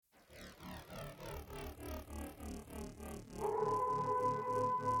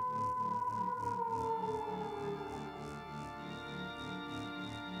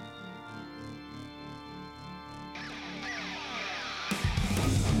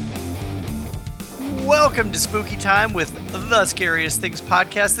Welcome to Spooky Time with the Scariest Things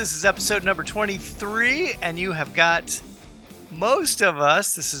podcast. This is episode number 23, and you have got most of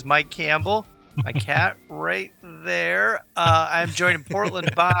us. This is Mike Campbell, my cat right there. I'm joined in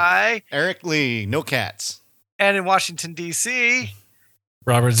Portland by Eric Lee, no cats. And in Washington, D.C.,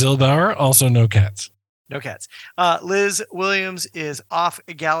 Robert Zilbauer, also no cats. no cats. Liz Williams is off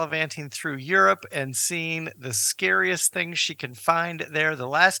gallivanting through Europe and seeing the scariest things she can find there. The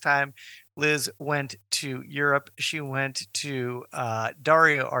last time Liz went to Europe, she went to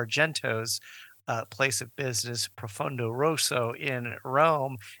Dario Argento's place of business, Profondo Rosso in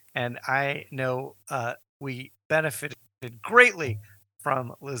Rome. And I know we benefited greatly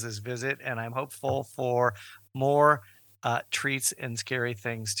from Liz's visit, and I'm hopeful for more treats and scary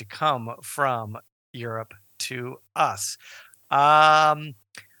things to come from Europe to us.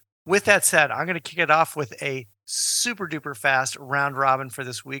 With that said, I'm going to kick it off with a super duper fast round robin for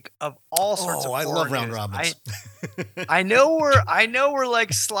this week of all sorts of I horror love round news. robins. I know we're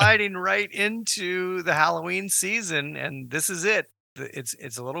like sliding right into the Halloween season, and this is it.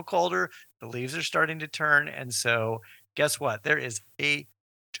 It's a little colder. The leaves are starting to turn, and so guess what? There is a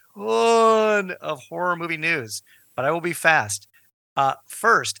ton of horror movie news, but I will be fast.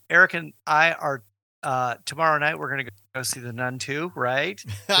 First, Eric and I are tomorrow night. We're going to go see The Nun 2, right?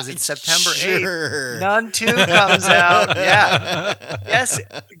 Because it's September 8th. Nun 2 comes out. Yeah.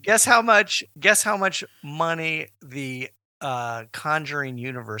 Guess how much money the Conjuring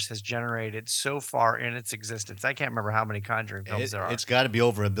universe has generated so far in its existence. I can't remember how many Conjuring films there are. It's got to be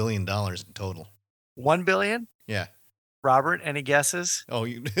over $1 billion in total. 1 billion? Yeah. Robert, any guesses? Oh,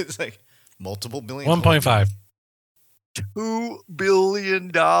 it's like multiple billion. 1.5. $2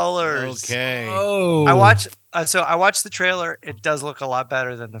 billion. Okay. Oh, I watched the trailer. It does look a lot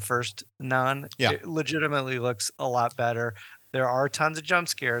better than the first Nun. Yeah. It legitimately looks a lot better. There are tons of jump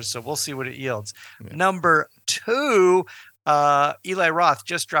scares, so we'll see what it yields. Yeah. Number 2, Eli Roth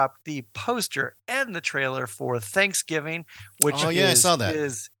just dropped the poster and the trailer for Thanksgiving, which I saw that.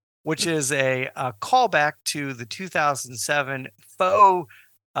 is a callback to the 2007 faux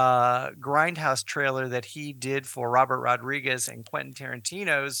Grindhouse trailer that he did for Robert Rodriguez and Quentin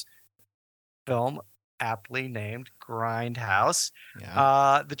Tarantino's film, aptly named Grindhouse.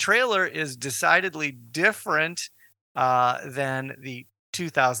 Yeah. The trailer is decidedly different than the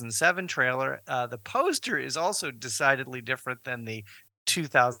 2007 trailer. The poster is also decidedly different than the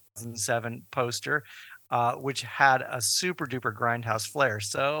 2007 poster, which had a super duper Grindhouse flair.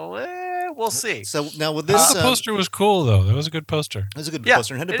 So we'll see. So now with this, the poster was cool though. That was a good poster. It was a good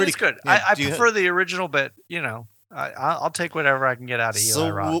poster. And had a it pretty is good. Yeah, I prefer the original, but I'll take whatever I can get out of Eli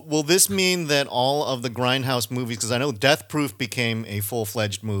Roth. So will this mean that all of the Grindhouse movies, because I know Death Proof became a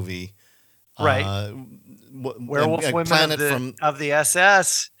full-fledged movie, right? Werewolf Women Planet of the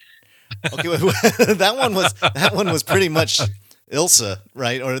SS. Okay, that one was pretty much Ilsa,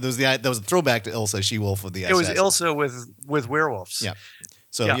 right? Or there was a throwback to Ilsa, She-Wolf of the SS. It was Ilsa with werewolves. Yeah.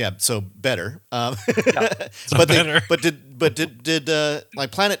 So so better. So better. But did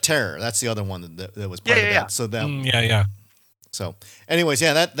like Planet Terror? That's the other one that was part of that. Yeah. So that yeah. So, anyways,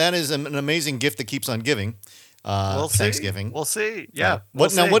 that is an amazing gift that keeps on giving. We'll see. Thanksgiving. We'll see. Yeah.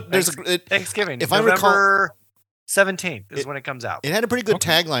 Thanksgiving. If November 17th is when it comes out. It had a pretty good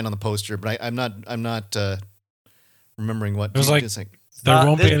tagline on the poster, but I'm not remembering what it was like. There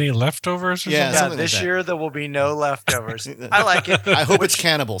won't be any leftovers or yeah, something? Yeah, this year there will be no leftovers. I like it. I hope it's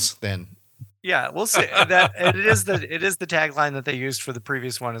cannibals then. Yeah, we'll see. It is the tagline that they used for the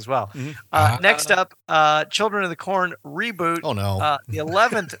previous one as well. Mm-hmm. Next up, Children of the Corn reboot. Oh no. The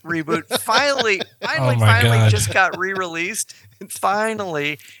 11th reboot finally just got re-released.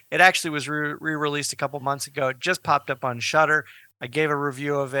 Finally, it actually was re-released a couple months ago. It just popped up on Shudder. I gave a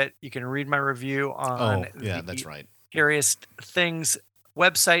review of it. You can read my review on that's right. Scariest Things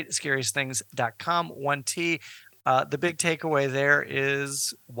website, scariestthings.com, 1T. The big takeaway there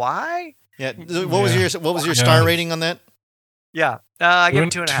is why? Yeah. What was your star rating on that? Yeah. I give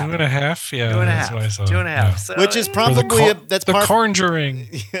it 2.5. 2.5? Yeah. 2.5. That's what I saw. 2.5. Yeah. So, which is probably the Conjuring.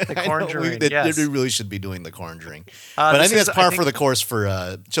 The Conjuring. They really should be doing the Conjuring. But I think that's par for the course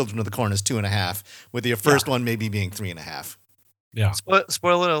for Children of the Corn is 2.5, with the first one maybe being 3.5. Yeah.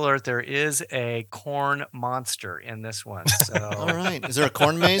 Spoiler alert: there is a corn monster in this one. So, all right, is there a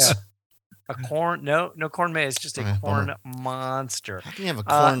corn maze? A corn? No corn maze. Just a corn monster. How can you have a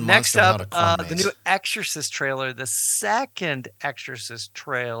corn next monster up, without a corn maze? the new Exorcist trailer, the second Exorcist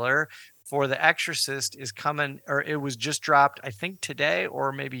trailer for The Exorcist is coming, or it was just dropped, I think today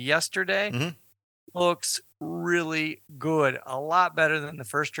or maybe yesterday. Mm-hmm. Looks really good, a lot better than the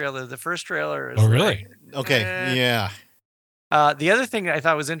first trailer. The first trailer is really okay. Yeah. The other thing I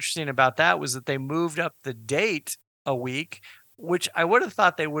thought was interesting about that was that they moved up the date a week, which I would have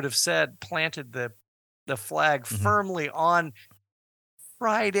thought they would have planted the flag firmly on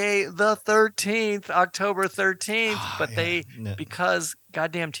Friday the 13th, October 13th, but because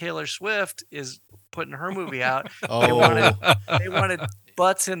goddamn Taylor Swift is putting her movie out, they wanted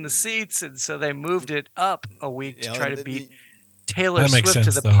butts in the seats, and so they moved it up a week to try to beat Taylor Swift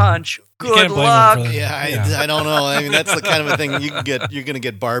to the punch. Good luck. I don't know. I mean, that's the kind of a thing you're going to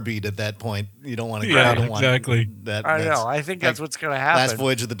get Barbied at that point. You don't want to. Yeah, exactly. I know. I think that's what's going to happen. Last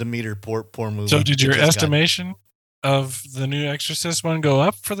Voyage of the Demeter, poor movie. So, did your estimation of the new Exorcist one go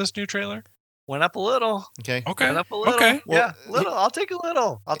up for this new trailer? Went up a little. Okay. Went up a little. Okay. Yeah, little. I'll take a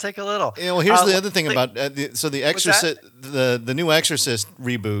little. Yeah, well, here's the other thing about the Exorcist, the new Exorcist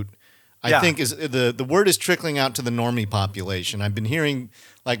reboot. I think is the word is trickling out to the normie population. I've been hearing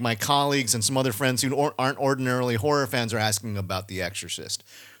like my colleagues and some other friends who aren't ordinarily horror fans are asking about The Exorcist.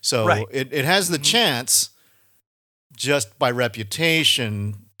 So it has the chance, just by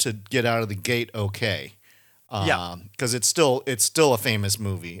reputation, to get out of the gate okay. Because it's still a famous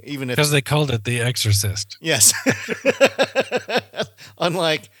movie, even if because they called it The Exorcist. Yes.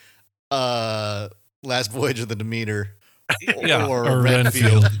 Unlike Last Voyage of the Demeter. Or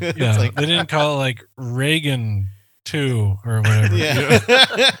Renfield. Yeah, like, they didn't call it like Reagan 2 or whatever. Yeah.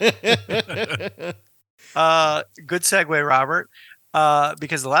 Good segue, Robert.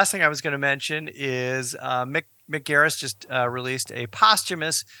 Because the last thing I was going to mention is Mick Garris just released a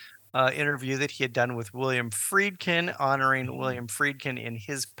posthumous interview that he had done with William Friedkin, honoring William Friedkin in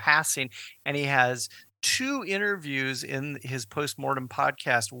his passing, and he has 2 interviews in his postmortem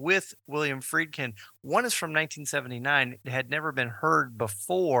podcast with William Friedkin. One is from 1979. It had never been heard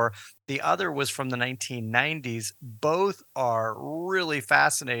before. The other was from the 1990s. Both are really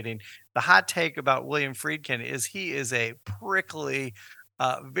fascinating. The hot take about William Friedkin is he is a prickly,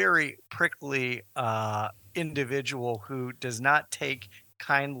 very prickly individual who does not take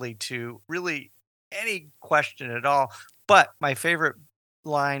kindly to really any question at all. But my favorite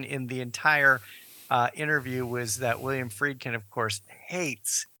line in the entire interview was that William Friedkin, of course,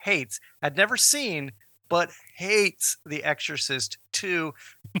 hates, had never seen, but hates The Exorcist 2,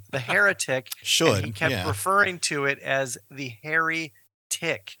 The Heretic. And he kept referring to it as the hairy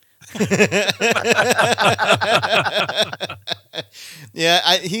tick. He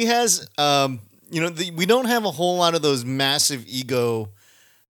has, we don't have a whole lot of those massive ego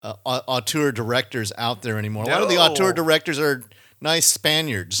auteur directors out there anymore. A lot of the auteur directors are nice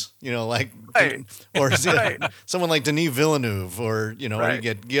Spaniards, or someone like Denis Villeneuve, or you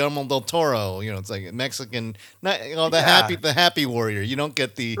get Guillermo del Toro. It's like Mexican, the happy warrior. You don't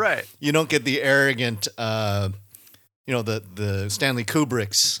get the arrogant, the Stanley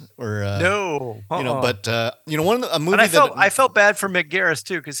Kubricks or But one of a movie I felt bad for Mick Garris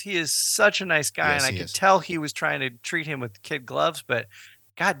too, because he is such a nice guy, and I could tell he was trying to treat him with kid gloves, but.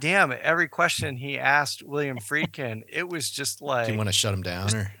 God damn it. Every question he asked William Friedkin, it was just like... Do you want to shut him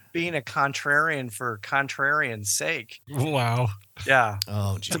down? Or being a contrarian for contrarian's sake. Wow. Yeah.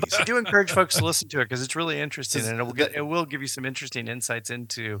 Oh, geez. So, I do encourage folks to listen to it because it's really interesting, and it will give you some interesting insights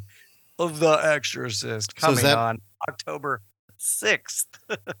into The Exorcist coming on October 6th.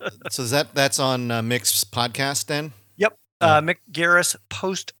 So that's on Mick's podcast then? Yep. Mick Garris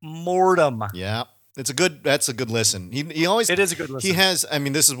Postmortem. Yeah. That's a good listen. It is a good listen. He has,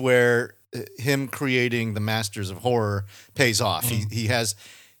 this is where him creating the Masters of Horror pays off. Mm.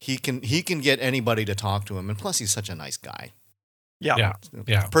 He can get anybody to talk to him, and plus he's such a nice guy. Yeah.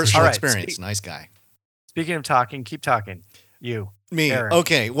 Personal experience, nice guy. Speaking of talking, keep talking. Me. Aaron.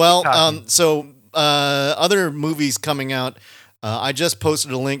 Okay. Well, so other movies coming out. I just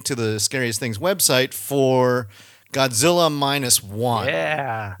posted a link to the Scariest Things website for Godzilla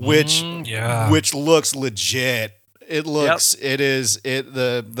 -1, which looks legit. It looks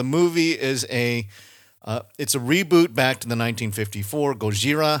the movie is it's a reboot back to the 1954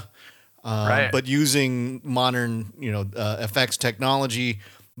 Gojira, but using modern effects technology.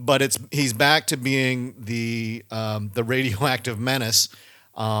 But he's back to being the radioactive menace,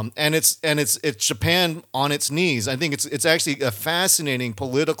 and it's Japan on its knees. I think it's actually a fascinating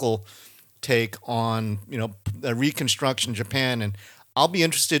political take on a reconstruction Japan, and I'll be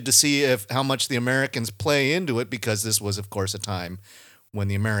interested to see how much the Americans play into it, because this was of course a time when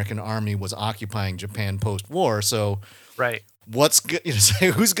the American army was occupying Japan post-war. So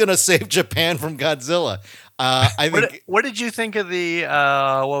who's going to save Japan from Godzilla? What did you think of the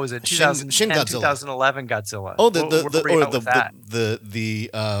what was it, 2011 Godzilla? Oh,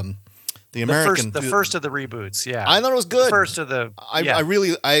 the American, the first of the reboots. Yeah, I thought it was good. The first of the.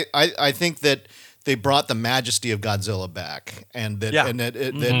 I think that they brought the majesty of Godzilla back, and that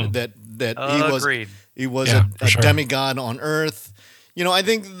he was a demigod on Earth. I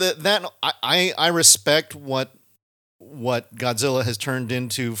think that I respect what Godzilla has turned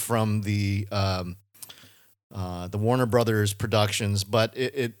into from the Warner Brothers productions, but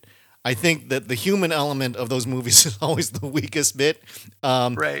I think that the human element of those movies is always the weakest bit.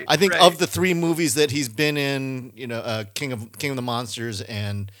 I think of the three movies that he's been in, King of the Monsters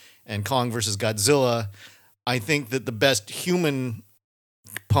and Kong versus Godzilla, I think that the best human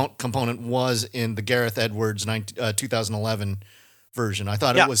component was in the Gareth Edwards 2011 version. I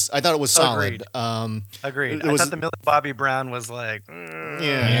thought it was solid. Agreed. I thought the Millie Bobby Brown was like,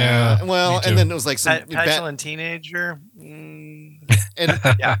 yeah. Well, and then it was like some petulant teenager. And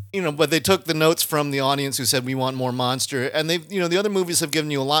but they took the notes from the audience who said we want more monster, and the other movies have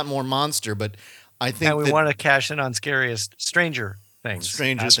given you a lot more monster, but I think we want to cash in on Stranger Things.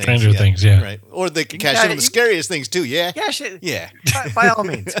 Stranger Things, yeah. Right. Or they can cash in on the scariest things too, yeah. Cash it. Yeah. By all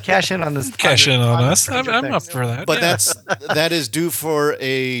means, cash in on this. Cash in on us. I'm up for that. But that is due for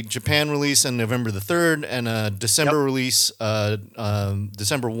a Japan release on November the 3rd and a December release,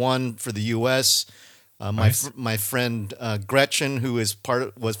 December 1 for the US. My friend Gretchen, who was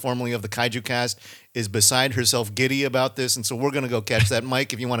formerly of the Kaiju Cast, is beside herself giddy about this, and so we're going to go catch that.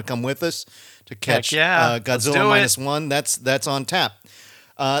 Mike, if you want to come with us to catch Godzilla -1, that's on tap.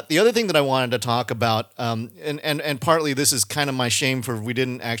 The other thing that I wanted to talk about, and partly this is kind of my shame for we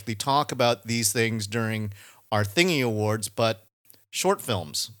didn't actually talk about these things during our Thingy Awards, but short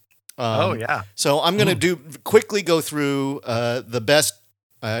films. So I'm going to quickly go through the best.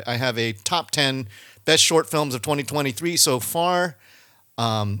 I have a top 10 best short films of 2023 so far.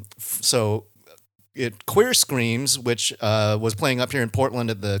 Queer Screams, which was playing up here in Portland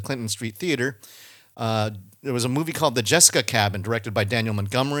at the Clinton Street Theater. There was a movie called The Jessica Cabin, directed by Daniel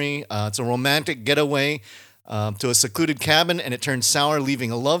Montgomery. It's a romantic getaway to a secluded cabin, and it turns sour,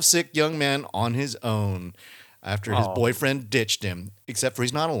 leaving a lovesick young man on his own after his boyfriend ditched him. Except for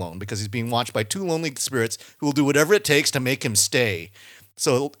he's not alone, because he's being watched by two lonely spirits who will do whatever it takes to make him stay.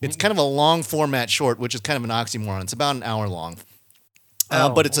 So it's kind of a long format short, which is kind of an oxymoron. It's about an hour long.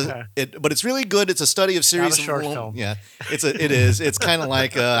 But it's really good. It's a study of series of short film. Yeah, it is. It's kind of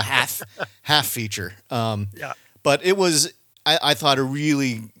like a half feature. But it was I thought a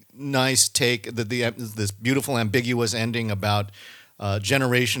really nice take this beautiful ambiguous ending about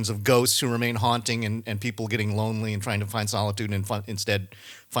generations of ghosts who remain haunting and people getting lonely and trying to find solitude and instead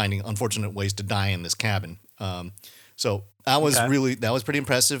finding unfortunate ways to die in this cabin. So that was pretty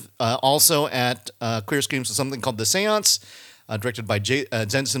impressive. Also at Queer Screams was something called The Seance, directed by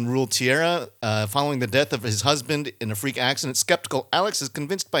Jensen Rule Tierra. Following the death of his husband in a freak accident, skeptical Alex is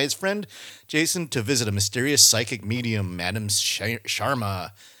convinced by his friend Jason to visit a mysterious psychic medium, Madame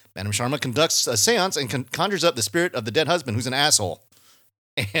Sharma. Madame Sharma conducts a seance and conjures up the spirit of the dead husband, who's an asshole.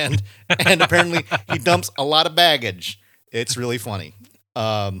 And apparently he dumps a lot of baggage. It's really funny.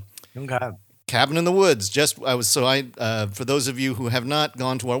 Cabin in the Woods. For those of you who have not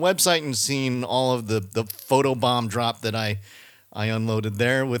gone to our website and seen all of the photo bomb drop that I unloaded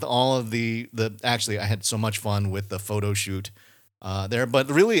there with all of actually I had so much fun with the photo shoot there,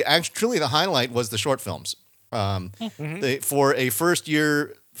 but really truly the highlight was the short films. For a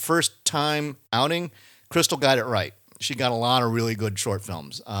first time outing, Crystal got it right. She got a lot of really good short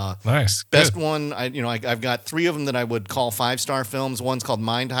films. Nice. Best one, I've got three of them that I would call 5-star films. One's called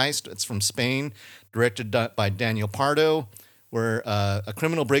Mind Heist. It's from Spain, directed by Daniel Pardo, where a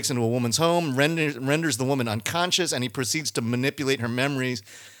criminal breaks into a woman's home, renders the woman unconscious, and he proceeds to manipulate her memories.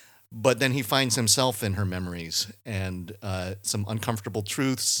 But then he finds himself in her memories and some uncomfortable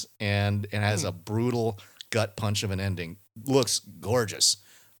truths, and it has a brutal gut punch of an ending. Looks gorgeous.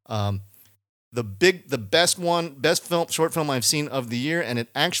 The best short film I've seen of the year, and it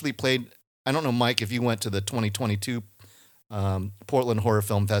actually played. I don't know, Mike, if you went to the 2022 Portland Horror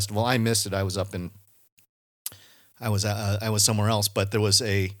Film Festival. I missed it. I was somewhere else, but there was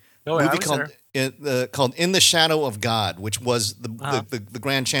a movie called In the Shadow of God, which was the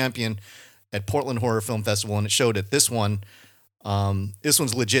grand champion at Portland Horror Film Festival, and it showed it. This one's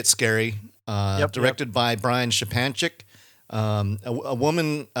legit scary. Directed by Brian Shapanchik. A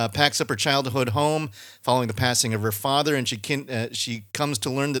woman packs up her childhood home following the passing of her father, and she comes to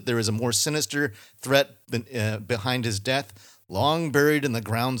learn that there is a more sinister threat behind his death, long buried in the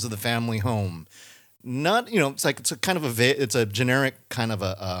grounds of the family home. It's a generic kind of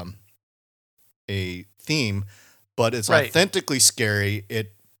a theme, but it's authentically scary.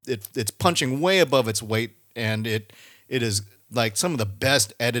 It's punching way above its weight, and it is like some of the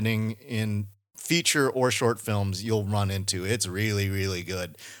best editing in feature or short films you'll run into. It's really, really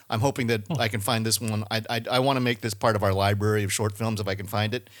good. I'm hoping that I can find this one. I want to make this part of our library of short films if I can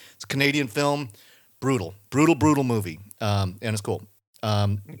find it. It's a Canadian film, brutal movie, and it's cool.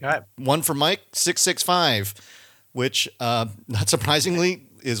 One for Mike, 665, which not surprisingly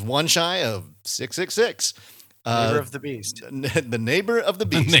is one shy of 666. Neighbor of the Beast. The Neighbor of the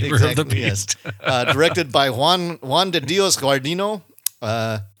Beast. Neighbor exactly, of the Beast. Yes. Directed by Juan de Dios Garduno,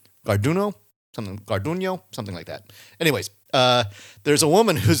 something like that. Anyways, there's a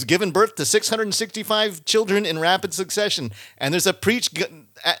woman who's given birth to 665 children in rapid succession, and there's a preach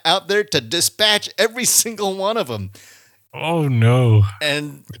out there to dispatch every single one of them. Oh no!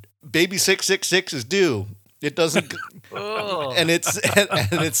 And baby 666 is due. It doesn't, and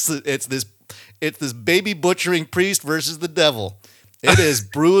it's this baby butchering priest versus the devil. It is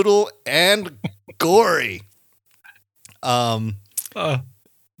brutal and gory.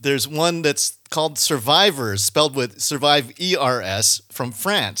 There's one that's called Survivors, spelled with Survive ERS, from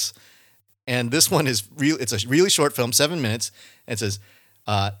France, and this one is real. It's a really short film, 7 minutes. And it says,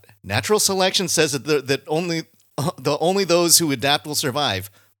 "Natural selection says that only those who adapt will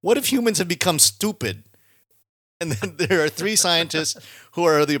survive. What if humans have become stupid?" And then there are 3 scientists who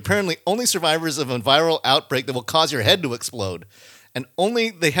are the apparently only survivors of a viral outbreak that will cause your head to explode. And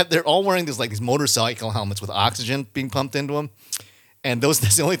they're all wearing these motorcycle helmets with oxygen being pumped into them. And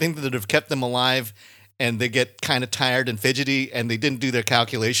that's the only thing that have kept them alive. And they get kind of tired and fidgety, and they didn't do their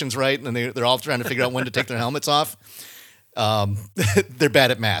calculations right. And they're all trying to figure out when to take their helmets off. They're bad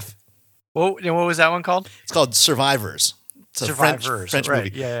at math. Well, what was that one called? It's called Survivors. It's a Survivors, French right.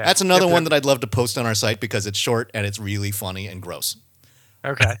 movie. Yeah. That's another one that I'd love to post on our site because it's short and it's really funny and gross.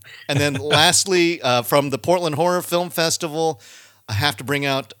 Okay. And then lastly, from the Portland Horror Film Festival, I have to bring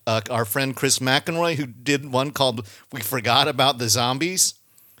out our friend Chris McEnroy, who did one called "We Forgot About the Zombies."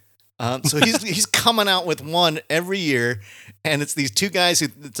 So he's coming out with one every year, and it's these 2 guys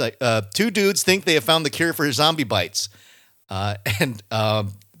it's like 2 dudes think they have found the cure for zombie bites, and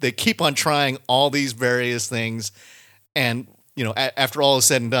they keep on trying all these various things. And, after all is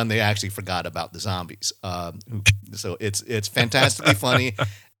said and done, they actually forgot about the zombies. So it's fantastically funny.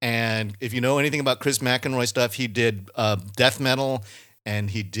 And if you know anything about Chris McEnroy stuff, he did Death Metal, and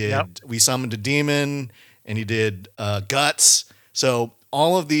he did We Summoned a Demon, and he did Guts. So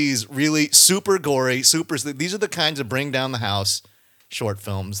all of these really super gory, these are the kinds of bring down the house short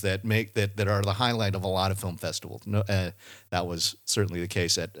films that are the highlight of a lot of film festivals. That was certainly the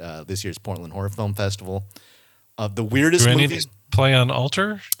case at this year's Portland Horror Film Festival. The weirdest Do any movies of these play on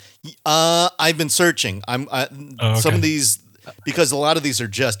Alter? I've been searching. Some of these, because a lot of these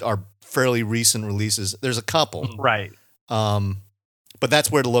are fairly recent releases. There's a couple, right? But that's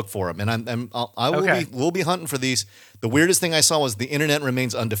where to look for them. And we'll be hunting for these. The weirdest thing I saw was The Internet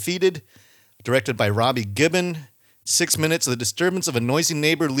Remains Undefeated, directed by Robbie Gibbon. 6 minutes, the disturbance of a noisy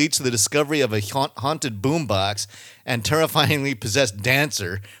neighbor leads to the discovery of a haunted boombox and terrifyingly possessed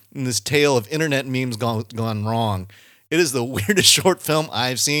dancer in this tale of internet memes gone wrong. It is the weirdest short film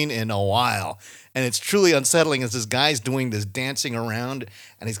I've seen in a while. And it's truly unsettling as this guy's doing this dancing around,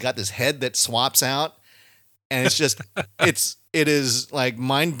 and he's got this head that swaps out. And it's just, it is like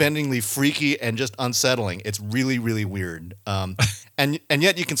mind-bendingly freaky and just unsettling. It's really, really weird. And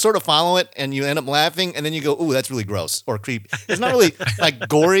yet you can sort of follow it, and you end up laughing, and then you go, "Ooh, that's really gross," or "creepy." It's not really like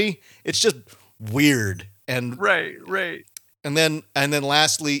gory. It's just weird. And right. And then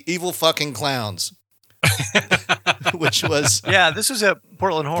lastly, Evil Fucking Clowns, which was this was a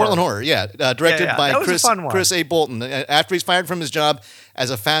Portland Horror. directed by Chris A. Bolton. After he's fired from his job as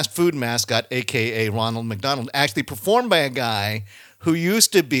a fast food mascot, aka Ronald McDonald, actually performed by a guy who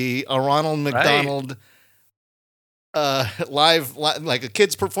used to be a Ronald McDonald live like a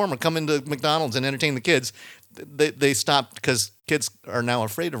kids performer, come into McDonald's and entertain the kids. They stopped because kids are now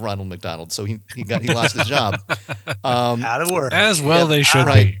afraid of Ronald McDonald, so he lost his job. Out of work. As well, they should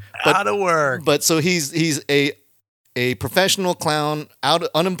be. Out of work. But so he's a professional clown,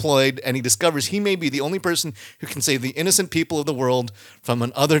 unemployed, and he discovers he may be the only person who can save the innocent people of the world from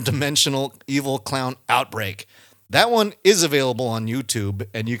an other dimensional evil clown outbreak. That one is available on YouTube,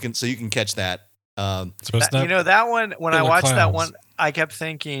 and you can catch that. So it's not, that one, when I watched clowns. that one, I kept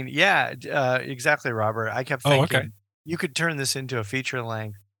thinking, exactly, Robert. I kept thinking you could turn this into a feature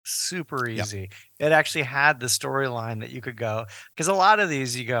length super easy. It actually had the storyline that you could go, because a lot of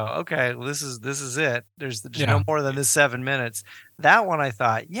these you go, okay, well, this is it. There's no more than this 7 minutes. That one I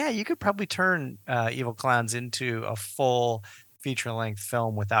thought, you could probably turn Evil Clowns into a full feature-length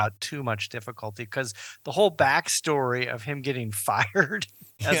film without too much difficulty, because the whole backstory of him getting fired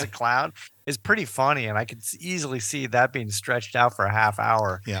as a clown is pretty funny, and I could easily see that being stretched out for a half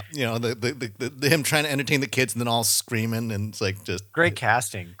hour. Yeah, the him trying to entertain the kids and then all screaming, and it's like just great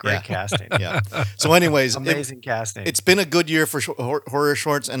casting. Casting. Yeah. So, anyways, amazing casting. It's been a good year for horror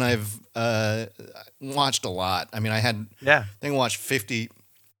shorts, and I've watched a lot. I mean, I think I watched 50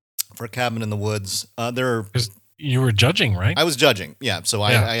 for Cabin in the Woods. You were judging, right? I was judging. Yeah. So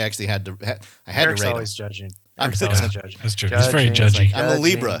I actually had to. I had Eric's to rate always them. judging. I'm judging. That's true. He's very judgy. I'm a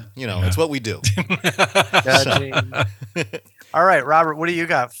Libra. It's what we do. Judging. All right, Robert, what do you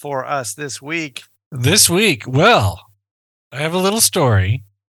got for us this week? This week, well, I have a little story.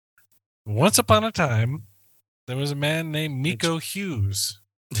 Once upon a time, there was a man named Miko Hughes.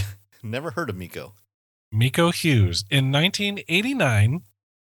 Never heard of Miko. Miko Hughes. In 1989,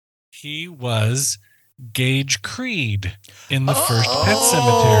 he was Gage Creed in the first Pet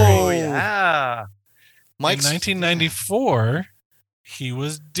Sematary. Oh, yeah. In 1994, he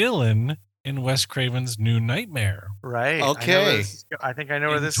was Dylan in Wes Craven's New Nightmare. Right. Okay. I think I know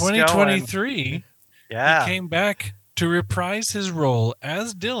where this is going. In 2023, he came back to reprise his role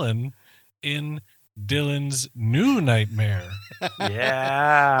as Dylan in Dylan's New Nightmare.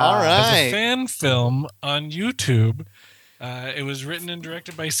 Yeah. All right. As a fan film on YouTube. It was written and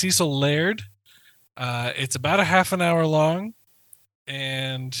directed by Cecil Laird. It's about a half an hour long.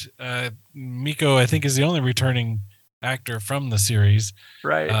 And Miko, I think, is the only returning actor from the series.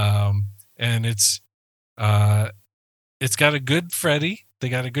 Right. And it's got a good Freddy. They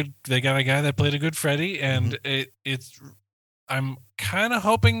got a guy that played a good Freddy, and I'm kind of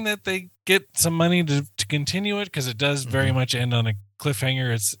hoping that they get some money to continue it, because it does very much end on a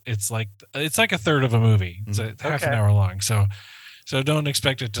cliffhanger. It's like a third of a movie. It's half an hour long. So don't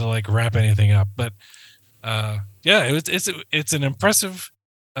expect it to like wrap anything up. But it's an impressive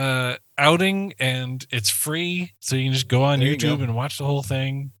outing, and it's free, so you can just go on YouTube and watch the whole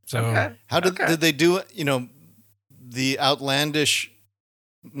thing. So how did they do it? The outlandish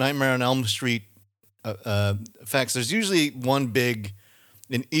Nightmare on Elm Street effects. There's usually one big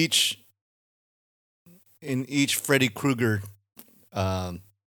in each Freddy Krueger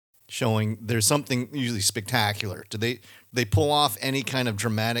showing. There's something usually spectacular. Do they pull off any kind of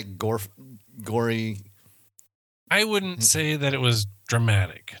dramatic gory? I wouldn't say that it was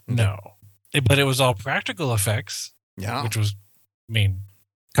dramatic. No, but it was all practical effects. Yeah, which was,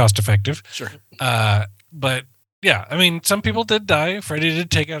 cost effective. Sure. But yeah, some people did die. Freddy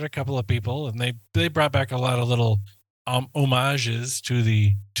did take out a couple of people, and they brought back a lot of little homages to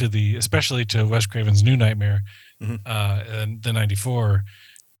the especially to Wes Craven's New Nightmare, and the '94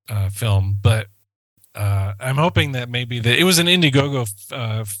 film. But I'm hoping that maybe it was an Indiegogo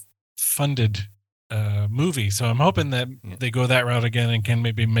funded movie, so I'm hoping that they go that route again and can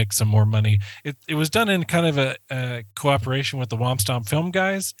maybe make some more money. It was done in kind of a cooperation with the Womp Stomp film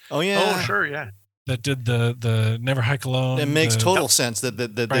guys. Oh yeah. Oh sure, yeah. That did the Never Hike Alone. It makes total sense that they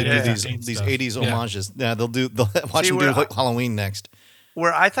do these 80s homages. Yeah, they'll watch them do Halloween next.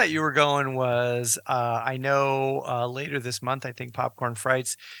 Where I thought you were going was, I know later this month, I think Popcorn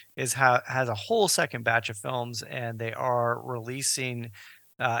Frights has a whole second batch of films, and they are releasing.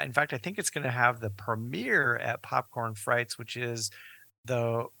 In fact, I think it's going to have the premiere at Popcorn Frights, which is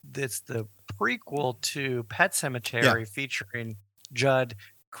it's the prequel to Pet Sematary, featuring Judd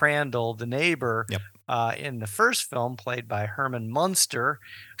Crandall, the neighbor, in the first film, played by Herman Munster.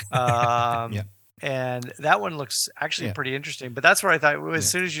 And that one looks actually pretty interesting. But that's where I thought, as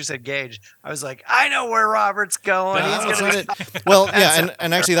soon as you said Gage, I was like, I know where Robert's going. He's gonna well,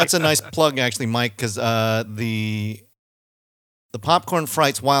 and actually that's a nice plug, actually, Mike, because the Popcorn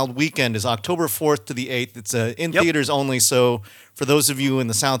Frights Wild Weekend is October 4th to the 8th. It's in theaters only. So for those of you in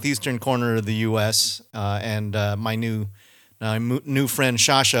the southeastern corner of the U.S. And my new friend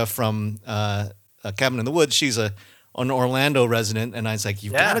Shasha from Cabin in the Woods, she's an Orlando resident, and I was like,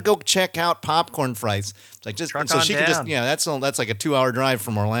 "You've got to go check out Popcorn Frights." It's like she can just that's like a 2-hour drive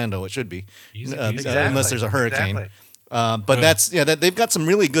from Orlando. It should be, unless there's a hurricane. Exactly. But they've got some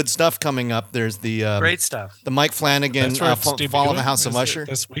really good stuff coming up. There's the great stuff. The Mike Flanagan Fall of the House of Usher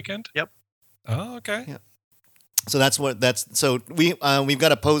this weekend. Yep. Oh, okay. Yeah. So we've got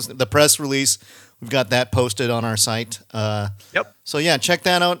to post the press release. We've got that posted on our site. So yeah, check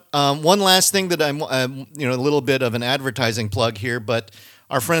that out. One last thing that I'm, a little bit of an advertising plug here, but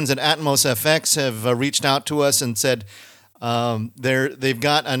our friends at Atmos FX have reached out to us and said they've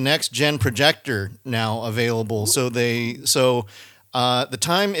got a next gen projector now available. So the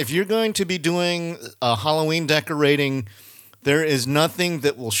time, if you're going to be doing a Halloween decorating There is nothing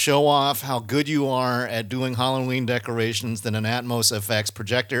that will show off how good you are at doing Halloween decorations than an Atmos FX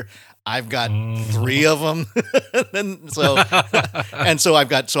projector. I've got 3 of them. and so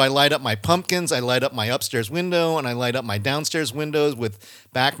I light up my pumpkins, I light up my upstairs window, and I light up my downstairs windows with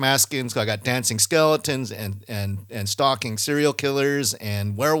backmasking. So I got dancing skeletons and stalking serial killers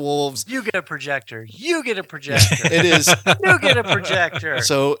and werewolves. You get a projector. You get a projector. It is. You get a projector.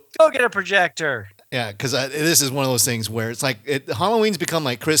 So go get a projector. Yeah, because this is one of those things where it's like Halloween's become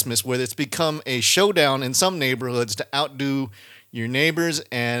like Christmas, where it's become a showdown in some neighborhoods to outdo your neighbors,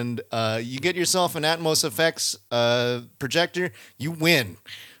 and you get yourself an Atmos FX projector, you win.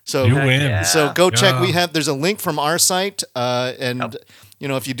 So you win. Yeah. So go check. There's a link from our site, and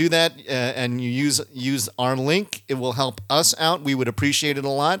if you do that and you use our link, it will help us out. We would appreciate it a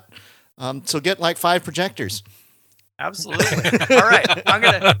lot. So get like 5 projectors. Absolutely. All right, I'm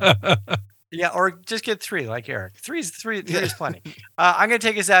gonna. Yeah, or just get 3, like Eric. 3 is plenty. I'm gonna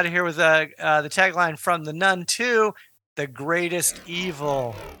take us out of here with the tagline from The Nun 2. The greatest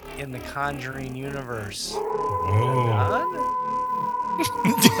evil in the Conjuring universe. Oh.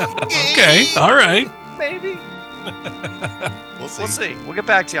 Okay. All right. Maybe. We'll see. We'll see. We'll get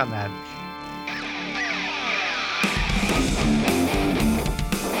back to you on that.